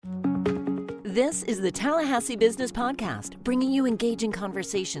This is the Tallahassee Business Podcast, bringing you engaging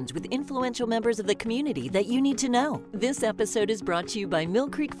conversations with influential members of the community that you need to know. This episode is brought to you by Mill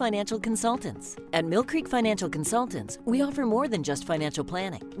Creek Financial Consultants. At Mill Creek Financial Consultants, we offer more than just financial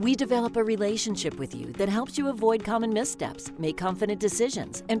planning. We develop a relationship with you that helps you avoid common missteps, make confident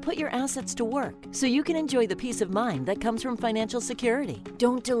decisions, and put your assets to work so you can enjoy the peace of mind that comes from financial security.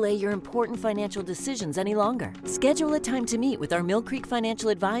 Don't delay your important financial decisions any longer. Schedule a time to meet with our Mill Creek Financial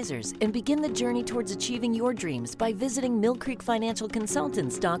Advisors and begin the journey towards achieving your dreams by visiting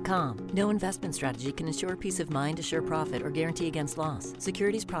millcreekfinancialconsultants.com. No investment strategy can ensure peace of mind, assure profit, or guarantee against loss.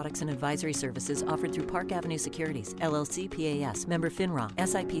 Securities, products, and advisory services offered through Park Avenue Securities, LLC, PAS, member FINRA,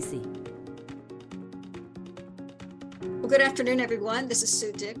 SIPC. Well, good afternoon, everyone. This is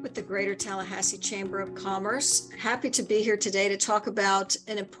Sue Dick with the Greater Tallahassee Chamber of Commerce. Happy to be here today to talk about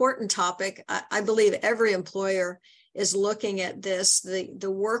an important topic. I believe every employer is looking at this, the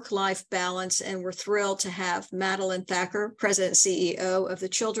work-life balance, and we're thrilled to have Madeleine Thakur, President and CEO of the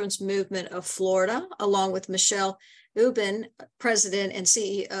Children's Movement of Florida, along with Michelle Ubben, President and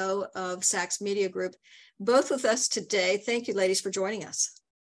CEO of Sachs Media Group, both with us today. Thank you, ladies, for joining us.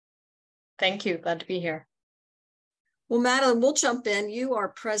 Thank you. Glad to be here. Well, Madeleine, we'll jump in. You are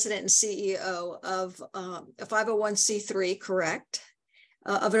President and CEO of a 501c3, correct?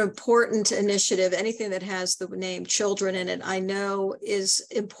 Of an important initiative, anything that has the name children in it, I know is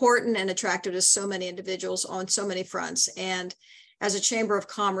important and attractive to so many individuals on so many fronts. And as a Chamber of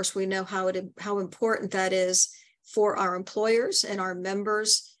Commerce, we know how important that is for our employers and our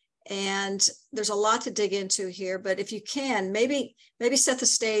members. And there's a lot to dig into here, but if you can, maybe set the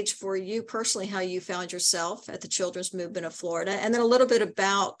stage for you personally, how you found yourself at the Children's Movement of Florida, and then a little bit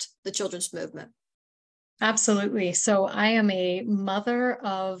about the Children's Movement. Absolutely. So I am a mother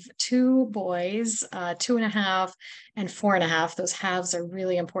of two boys, 2.5 and 4.5. Those halves are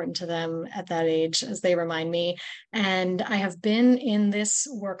really important to them at that age, as they remind me. And I have been in this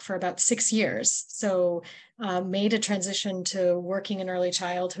work for about 6 years. So made a transition to working in early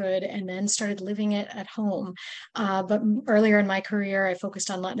childhood and then started living it at home. But earlier in my career, I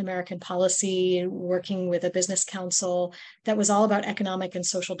focused on Latin American policy, working with a business council that was all about economic and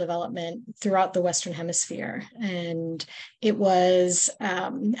social development throughout the Western Hemisphere. And it was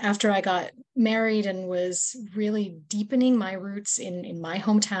after I got married and was really deepening my roots in my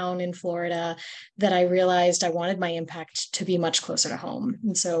hometown in Florida that I realized I wanted my impact to be much closer to home.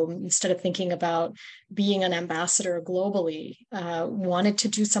 And so instead of thinking about being an ambassador globally, wanted to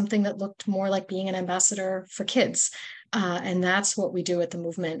do something that looked more like being an ambassador for kids. And that's what we do at the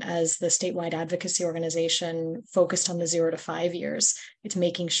movement as the statewide advocacy organization focused on the 0 to 5 years. It's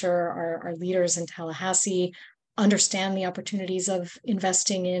making sure our leaders in Tallahassee understand the opportunities of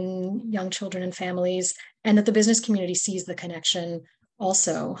investing in young children and families, and that the business community sees the connection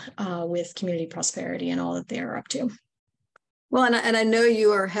also with community prosperity and all that they are up to. Well, and I know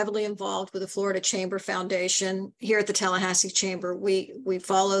you are heavily involved with the Florida Chamber Foundation. Here at the Tallahassee Chamber, we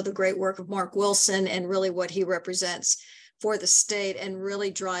follow the great work of Mark Wilson and really what he represents for the state and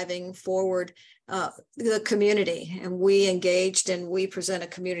really driving forward the community. And we engaged and we present a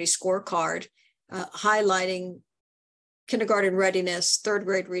community scorecard highlighting kindergarten readiness, third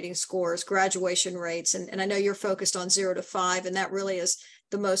grade reading scores, graduation rates. And I know you're focused on 0 to 5, and that really is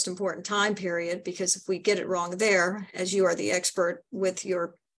the most important time period, because if we get it wrong there, as you are the expert with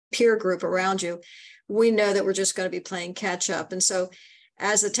your peer group around you, we know that we're just going to be playing catch up. And so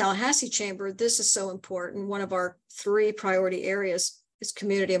as the Tallahassee Chamber, this is so important. One of our 3 priority areas is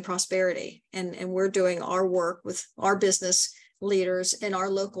community and prosperity. And we're doing our work with our business leaders in our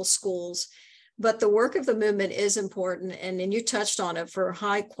local schools. But the work of the movement is important, and you touched on it, for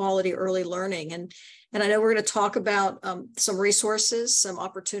high quality early learning. And I know we're going to talk about some resources, some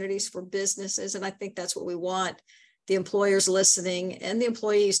opportunities for businesses, and I think that's what we want the employers listening and the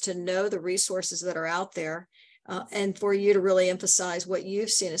employees to know, the resources that are out there, and for you to really emphasize what you've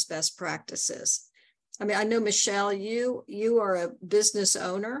seen as best practices. I mean, I know, Michelle, you are a business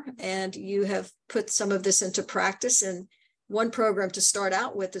owner, and you have put some of this into practice. And one program to start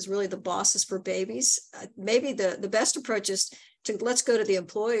out with is really the Bosses for Babies. Maybe the best approach is let's go to the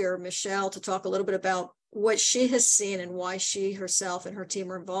employer, Michelle, to talk a little bit about what she has seen and why she herself and her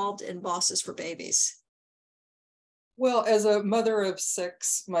team are involved in Bosses for Babies. Well, as a mother of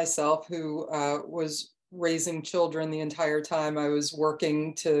 6 myself, who was raising children the entire time I was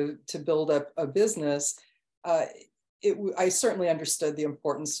working to build up a business, I certainly understood the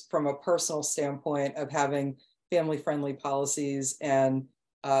importance from a personal standpoint of having family-friendly policies and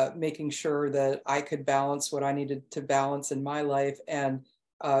making sure that I could balance what I needed to balance in my life and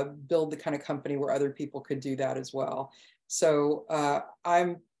build the kind of company where other people could do that as well. So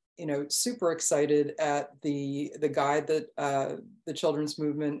I'm super excited at the guide that the children's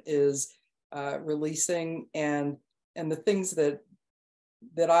movement is releasing, and the things that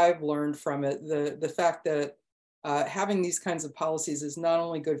I've learned from it. The fact that having these kinds of policies is not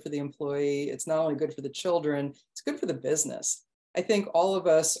only good for the employee, it's not only good for the children, it's good for the business. I think all of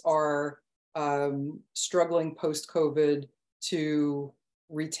us are struggling post-COVID to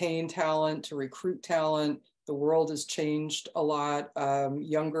retain talent, to recruit talent. The world has changed a lot.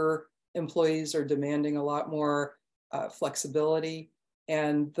 Younger employees are demanding a lot more flexibility.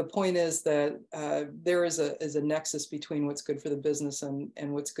 And the point is that there is a nexus between what's good for the business and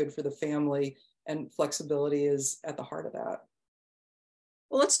what's good for the family, and flexibility is at the heart of that.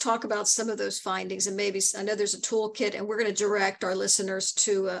 Well, let's talk about some of those findings, and maybe, I know there's a toolkit, and we're going to direct our listeners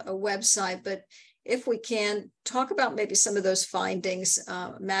to a website, but if we can talk about maybe some of those findings,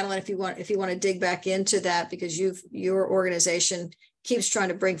 Madeleine, if you want to dig back into that, because your organization keeps trying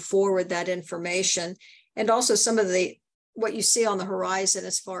to bring forward that information, and also some of what you see on the horizon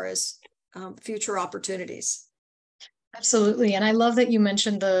as far as future opportunities. Absolutely. And I love that you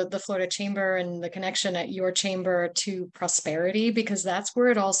mentioned the Florida Chamber and the connection at your chamber to prosperity, because that's where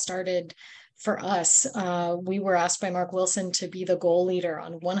it all started for us. We were asked by Mark Wilson to be the goal leader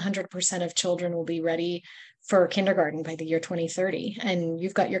on 100% of children will be ready for kindergarten by the year 2030. And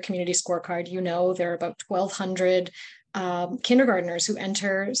you've got your community scorecard. There are about 1,200 kindergartners who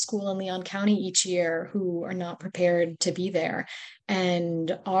enter school in Leon County each year who are not prepared to be there.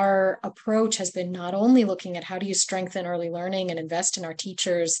 And our approach has been not only looking at how do you strengthen early learning and invest in our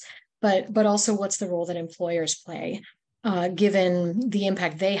teachers, but also what's the role that employers play, given the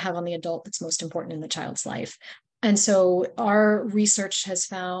impact they have on the adult that's most important in the child's life. And so our research has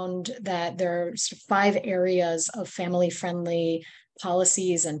found that there are sort of 5 areas of family-friendly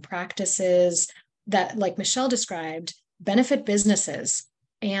policies and practices that, like Michelle described, benefit businesses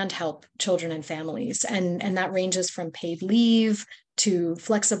and help children and families. And that ranges from paid leave to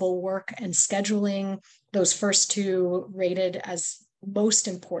flexible work and scheduling. Those first 2 rated as most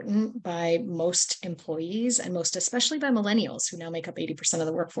important by most employees, and most especially by millennials, who now make up 80% of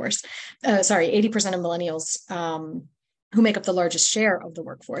the workforce. 80% of millennials who make up the largest share of the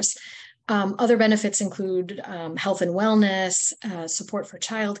workforce. Other benefits include health and wellness, support for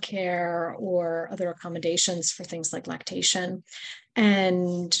childcare, or other accommodations for things like lactation.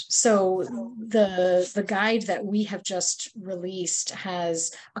 And so the guide that we have just released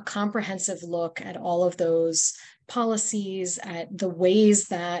has a comprehensive look at all of those policies, at the ways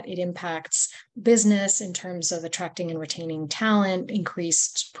that it impacts business in terms of attracting and retaining talent,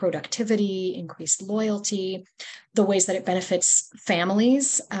 increased productivity, increased loyalty, the ways that it benefits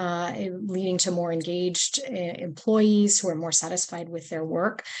families, leading to more engaged employees who are more satisfied with their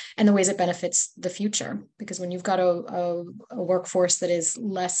work, and the ways it benefits the future. Because when you've got a workforce that is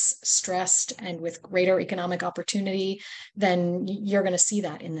less stressed and with greater economic opportunity, then you're going to see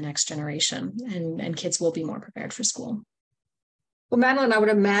that in the next generation, and kids will be more prepared for school. Well, Madeleine, I would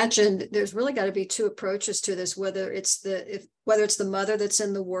imagine there's really got to be 2 approaches to this, whether it's the mother that's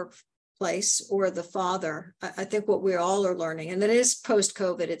in the workplace or the father. I think what we all are learning, and that is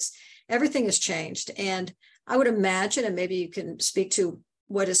post-COVID, everything has changed. And I would imagine, and maybe you can speak to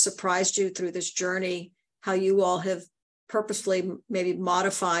what has surprised you through this journey, how you all have purposefully maybe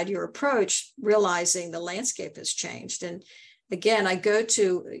modified your approach, realizing the landscape has changed. And again, I go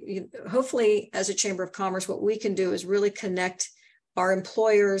to, hopefully as a Chamber of Commerce, what we can do is really connect our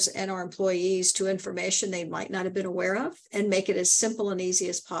employers and our employees to information they might not have been aware of, and make it as simple and easy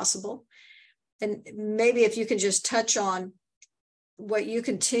as possible. And maybe if you can just touch on what you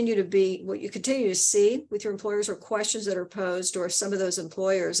continue to see with your employers, or questions that are posed, or some of those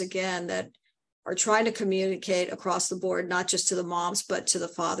employers, again, that are trying to communicate across the board, not just to the moms, but to the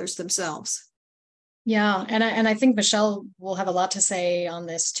fathers themselves. Yeah, and I think Michelle will have a lot to say on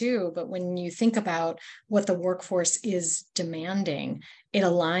this too, but when you think about what the workforce is demanding, it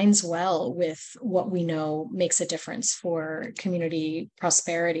aligns well with what we know makes a difference for community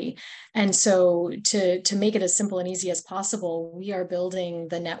prosperity. And so to make it as simple and easy as possible, we are building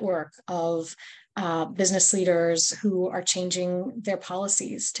the network of business leaders who are changing their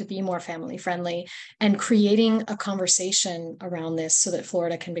policies to be more family friendly, and creating a conversation around this so that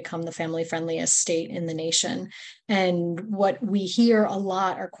Florida can become the family friendliest state in the nation. And what we hear a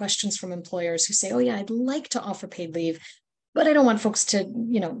lot are questions from employers who say, oh yeah, I'd like to offer paid leave, but I don't want folks to,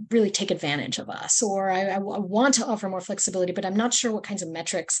 really take advantage of us, or I want to offer more flexibility, but I'm not sure what kinds of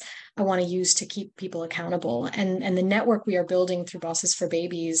metrics I want to use to keep people accountable. And the network we are building through Bosses for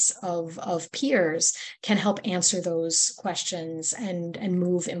Babies of peers can help answer those questions and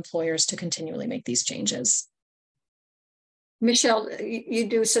move employers to continually make these changes. Michelle, you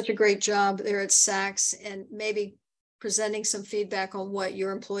do such a great job there at Sachs, and maybe presenting some feedback on what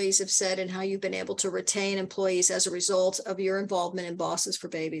your employees have said and how you've been able to retain employees as a result of your involvement in Bosses for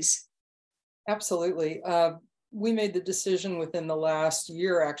Babies. Absolutely. We made the decision within the last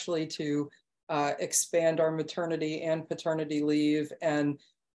year actually to expand our maternity and paternity leave. And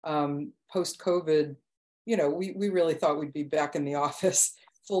post-COVID, we really thought we'd be back in the office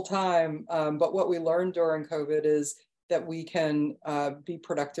full time. But what we learned during COVID is that we can be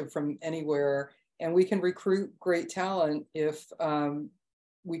productive from anywhere, and we can recruit great talent if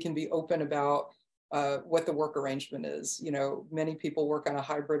we can be open about what the work arrangement is. Many people work on a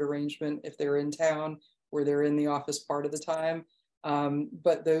hybrid arrangement if they're in town, where they're in the office part of the time.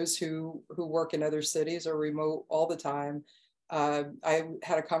 But those who work in other cities are remote all the time. I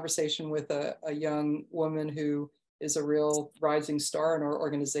had a conversation with a young woman who is a real rising star in our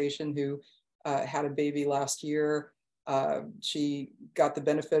organization who had a baby last year. She got the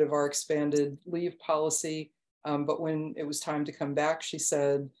benefit of our expanded leave policy, but when it was time to come back, she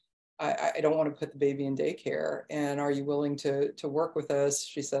said, I don't want to put the baby in daycare, and are you willing to work with us?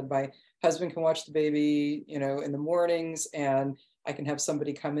 She said, my husband can watch the baby, in the mornings, and I can have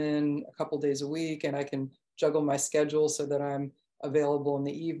somebody come in a couple days a week, and I can juggle my schedule so that I'm available in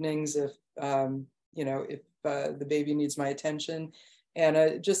the evenings if the baby needs my attention. And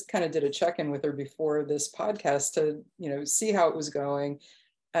I just kind of did a check-in with her before this podcast to, see how it was going.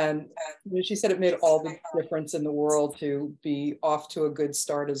 And she said it made all the difference in the world to be off to a good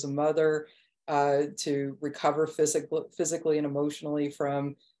start as a mother, to recover physically and emotionally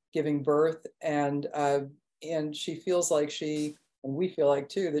from giving birth. And she feels like and we feel like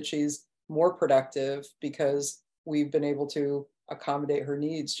too, that she's more productive because we've been able to accommodate her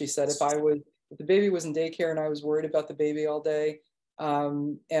needs. She said, if the baby was in daycare and I was worried about the baby all day,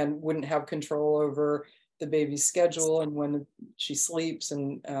 and wouldn't have control over the baby's schedule and when she sleeps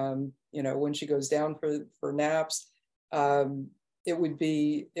and when she goes down for naps, it would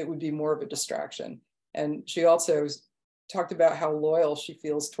be more of a distraction. And she also talked about how loyal she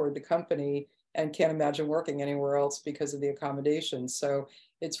feels toward the company and can't imagine working anywhere else because of the accommodations. So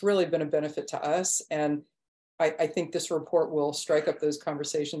it's really been a benefit to us. And I think this report will strike up those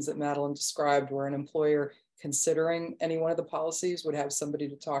conversations that Madeleine described, where an employer considering any one of the policies would have somebody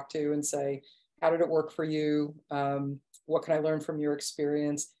to talk to and say, how did it work for you? What can I learn from your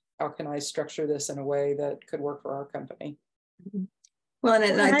experience? How can I structure this in a way that could work for our company? Well,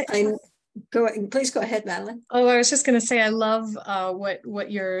 and please go ahead, Madeleine. Oh, I was just going to say, I love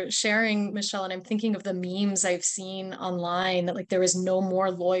what you're sharing, Michelle, and I'm thinking of the memes I've seen online that there is no more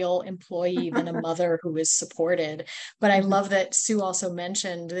loyal employee than a mother who is supported. But I love that Sue also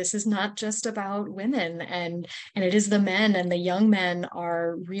mentioned this is not just about women, and it is the men, and the young men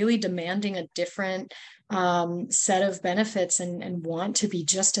are really demanding a different set of benefits and want to be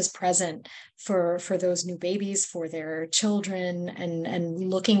just as present for those new babies, for their children, and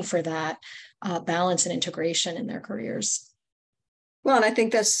looking for that balance and integration in their careers. Well, and I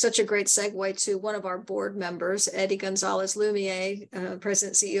think that's such a great segue to one of our board members, Eddie Gonzalez-Lumiere,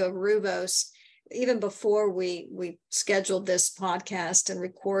 President and CEO of Rubos. Even before we scheduled this podcast and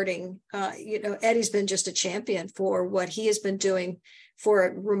recording, Eddie's been just a champion for what he has been doing for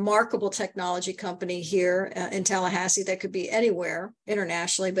a remarkable technology company here in Tallahassee that could be anywhere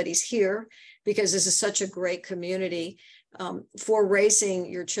internationally, but he's here because this is such a great community for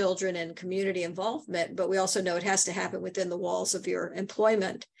raising your children and community involvement. But we also know it has to happen within the walls of your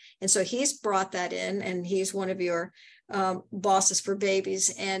employment. And so he's brought that in, and he's one of your Bosses for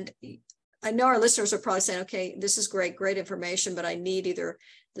Babies. And I know our listeners are probably saying, okay, this is great information, but I need either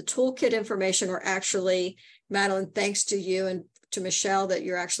the toolkit information or actually, Madeleine, thanks to you and to Michelle that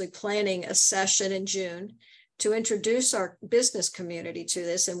you're actually planning a session in June to introduce our business community to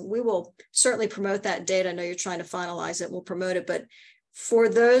this. And we will certainly promote that date. I know you're trying to finalize it. We'll promote it. But for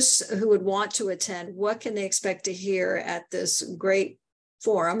those who would want to attend, what can they expect to hear at this great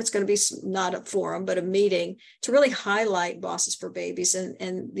forum? It's going to be not a forum, but a meeting to really highlight Bosses for Babies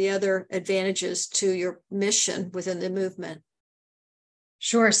and the other advantages to your mission within the movement.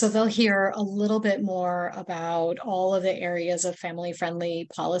 Sure. So they'll hear a little bit more about all of the areas of family-friendly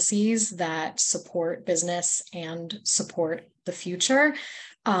policies that support business and support the future.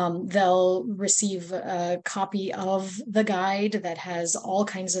 They'll receive a copy of the guide that has all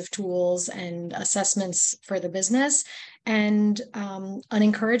kinds of tools and assessments for the business, and an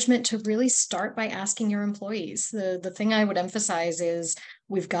encouragement to really start by asking your employees. The thing I would emphasize is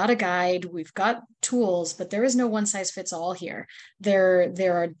we've got a guide, we've got tools, but there is no one size fits all here. There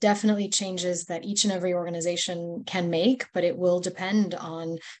are definitely changes that each and every organization can make, but it will depend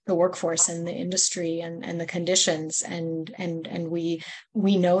on the workforce and the industry and the conditions. And we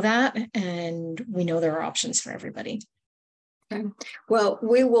know that, and we know there are options for everybody. Okay. Well,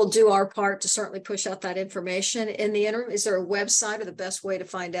 we will do our part to certainly push out that information. In the interim, is there a website or the best way to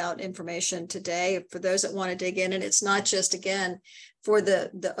find out information today for those that want to dig in? And it's not just, again, for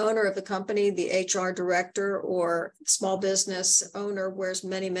the owner of the company, the HR director or small business owner wears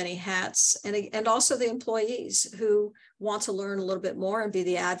many, many hats, and also the employees who want to learn a little bit more and be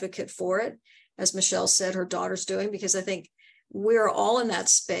the advocate for it, as Michelle said her daughter's doing, because I think we're all in that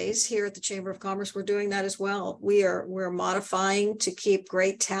space here at the Chamber of Commerce. We're doing that as well. We're modifying to keep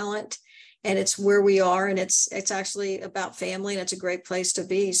great talent, and it's where we are, and it's actually about family, and it's a great place to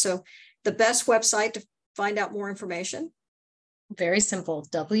be. So the best website to find out more information? Very simple,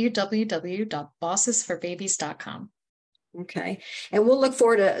 www.bossesforbabies.com. Okay. And we'll look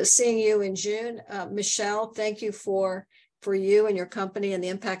forward to seeing you in June. Michelle, thank you for you and your company and the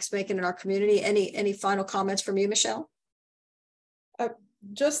impact it's making in our community. Any final comments from you, Michelle?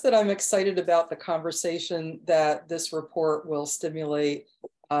 Just that I'm excited about the conversation that this report will stimulate.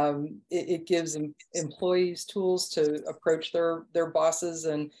 It gives employees tools to approach their bosses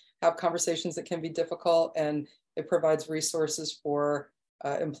and have conversations that can be difficult, and it provides resources for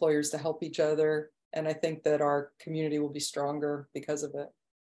employers to help each other. And I think that our community will be stronger because of it.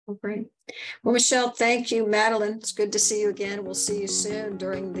 Oh, great. Well, Michelle, thank you. Madeleine, it's good to see you again. We'll see you soon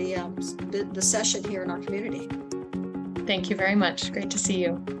during the session here in our community. Thank you very much. Great to see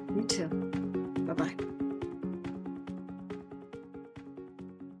you. You too. Bye-bye.